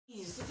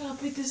how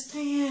big this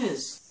thing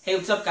is. Hey,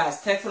 what's up guys?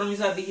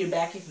 TechforDummies, I'll be here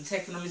back here from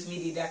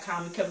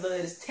TechforDummiesMedia.com. We cover the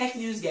latest tech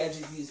news,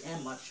 gadget reviews,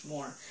 and much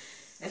more.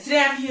 And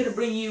today I'm here to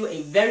bring you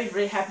a very,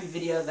 very happy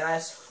video that I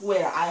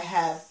swear I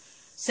have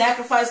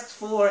sacrificed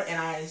for, and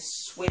I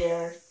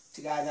swear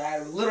to God that I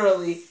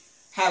literally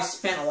have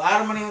spent a lot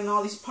of money on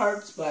all these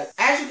parts. But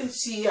as you can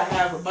see, I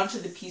have a bunch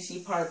of the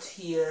PC parts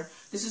here.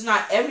 This is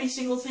not every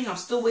single thing. I'm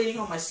still waiting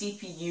on my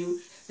CPU.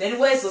 So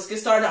anyways, let's get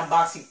started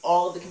unboxing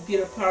all of the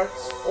computer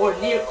parts, or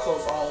near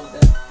close all of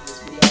them in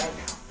this video right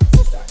now.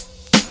 Let's start.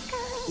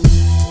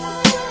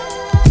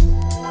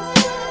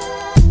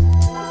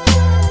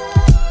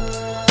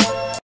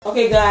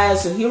 Okay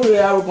guys, so here we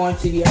are. We're going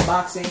to be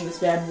unboxing this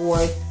bad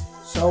boy.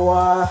 So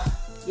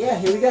yeah,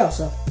 here we go.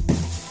 So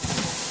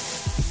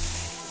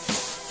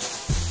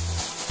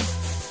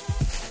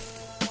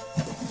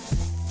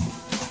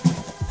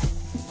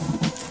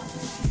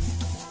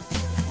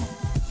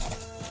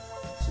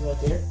right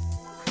there,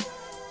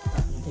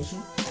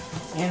 documentation,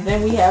 and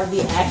then we have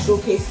the actual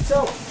case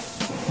itself.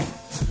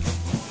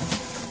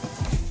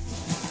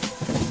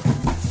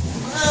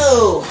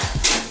 Oh,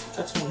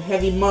 that's one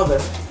heavy mother.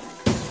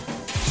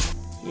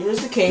 Here's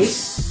the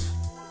case.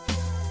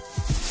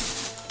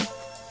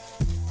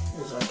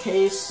 Here's our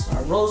case,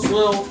 our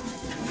Roswell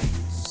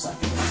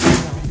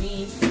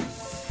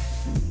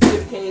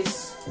good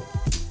case.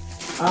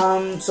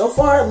 So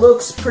far it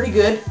looks pretty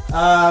good.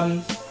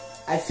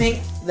 I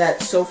think that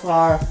so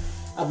far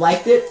I've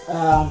liked it.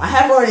 I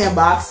have already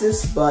unboxed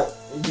this, but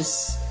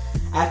just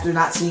after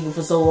not seeing it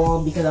for so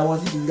long, because I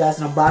wanted to give you guys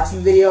an unboxing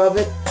video of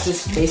it.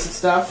 Just basic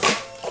stuff.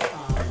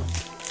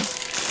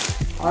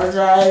 Hard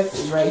drive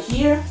is right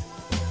here,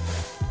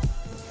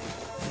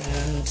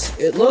 and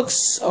it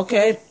looks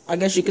okay, I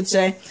guess you could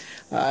say.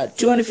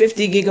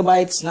 250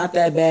 gigabytes, not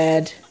that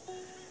bad.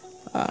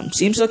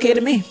 Seems okay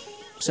to me.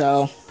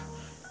 So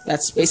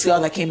that's basically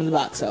all that came in the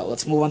box, so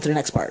let's move on to the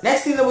next part.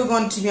 Next thing that we're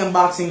going to be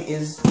unboxing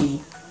is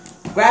the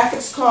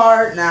graphics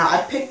card. Now,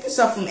 I picked this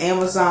up from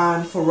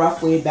Amazon for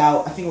roughly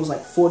about, I think it was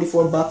like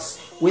 44 bucks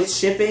with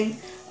shipping.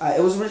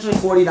 It was originally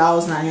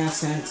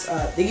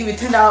 $40.99. They give you a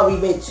 $10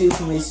 rebate too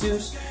from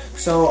ASUS,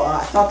 so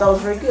I thought that was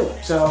very good.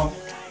 So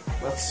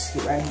let's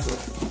get right into it.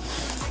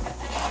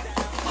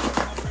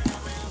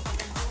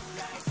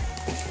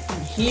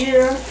 And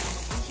here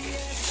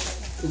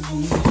is the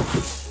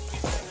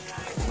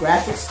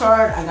graphics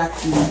card. I got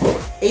the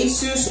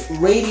ASUS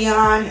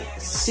Radeon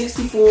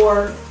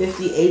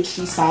 6450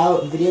 HD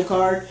style video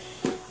card.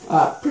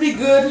 Pretty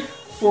good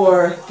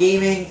for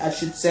gaming, I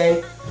should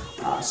say.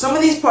 Some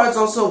of these parts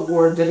also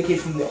were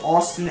dedicated from the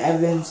Austin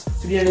Evans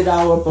 $300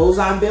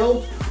 Bozon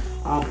build.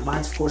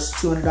 Mine's of course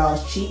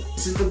 $200 cheap.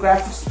 This is the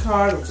graphics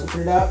card. Let's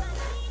open it up.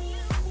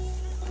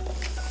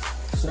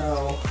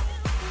 So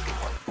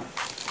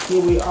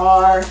here we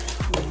are.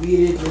 We'll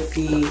read it with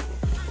the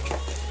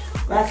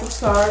graphics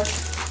card.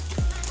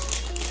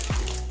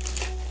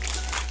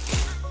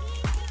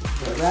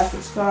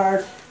 Graphics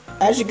card.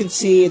 As you can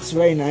see, it's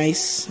very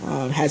nice.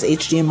 Has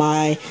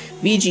HDMI,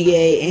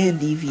 VGA, and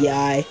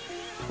DVI.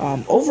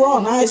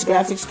 Overall, nice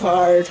graphics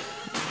card.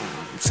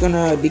 It's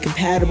gonna be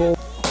compatible.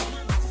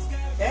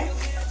 Okay.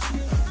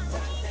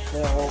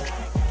 So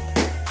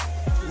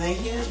then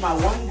here's my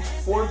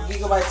 4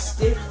 gigabyte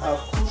stick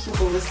of Crucial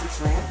Ballistics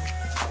RAM.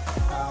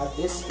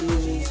 This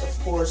is, of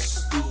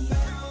course, the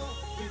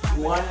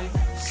one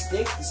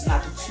stick. This is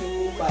not the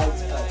 2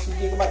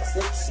 gigabyte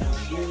sticks.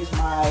 Here's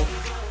my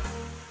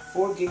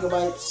 4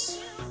 gigabytes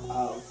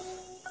of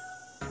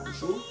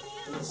Crucial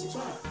Ballistics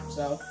RAM.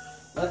 So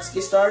let's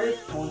get started.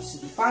 On to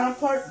the final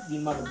part, the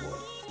motherboard.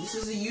 This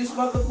is a used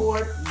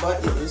motherboard, but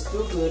it is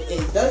still good.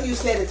 It does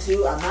use SATA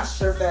 2. I'm not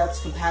sure if that's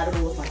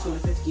compatible with my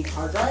 250 gig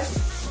hard drive.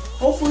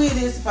 Hopefully it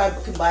is if I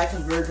can buy a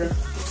converter.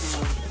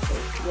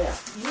 Yeah,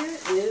 here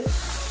is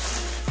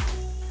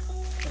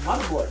the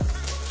motherboard.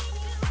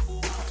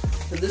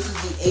 So this is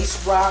the Ace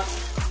Rock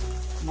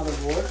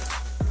motherboard.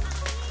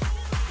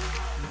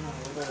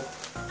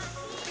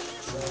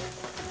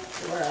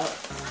 Out.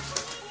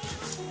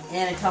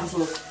 And it comes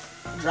with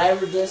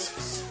driver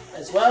discs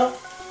as well.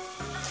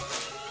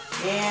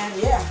 And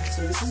yeah,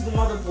 so this is the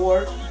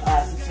motherboard.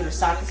 For the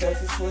sockets that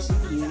for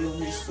CPU,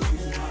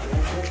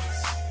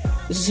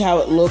 this is how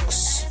it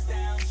looks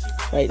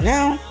right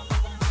now.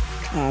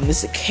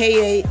 This is a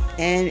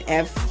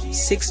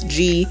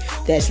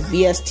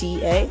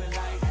K8NF6G-VSTA.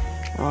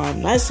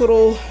 Nice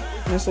little,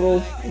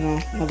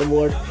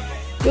 motherboard.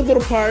 Good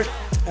little part.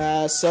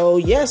 So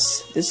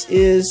yes, this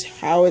is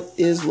how it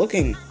is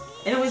looking.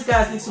 Anyways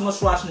guys, thanks so much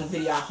for watching the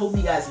video. I hope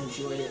you guys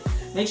enjoyed it.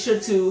 Make sure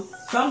to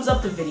thumbs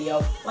up the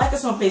video, like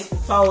us on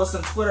Facebook, follow us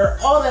on Twitter.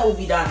 All that will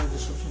be down in the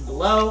description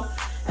below.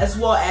 As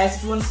well as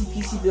if you want to see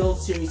PC Build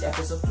Series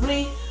Episode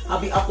 3, I'll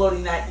be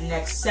uploading that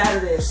next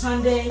Saturday or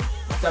Sunday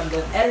after I'm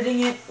done editing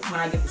it, when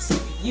I get the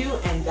CPU,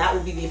 and that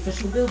will be the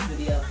official build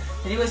video.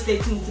 Anyways, stay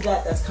tuned for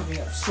that. That's coming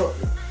up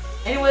shortly.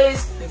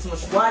 Anyways, thanks so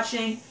much for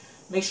watching.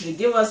 Make sure to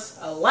give us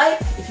a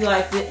like if you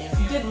liked it, and if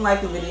you didn't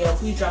like the video,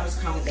 please drop us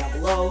a comment down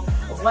below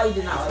of why you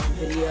did not like the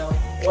video,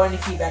 or any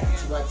feedback that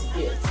you'd like to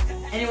give.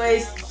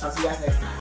 Anyways, I'll talk to you guys next time.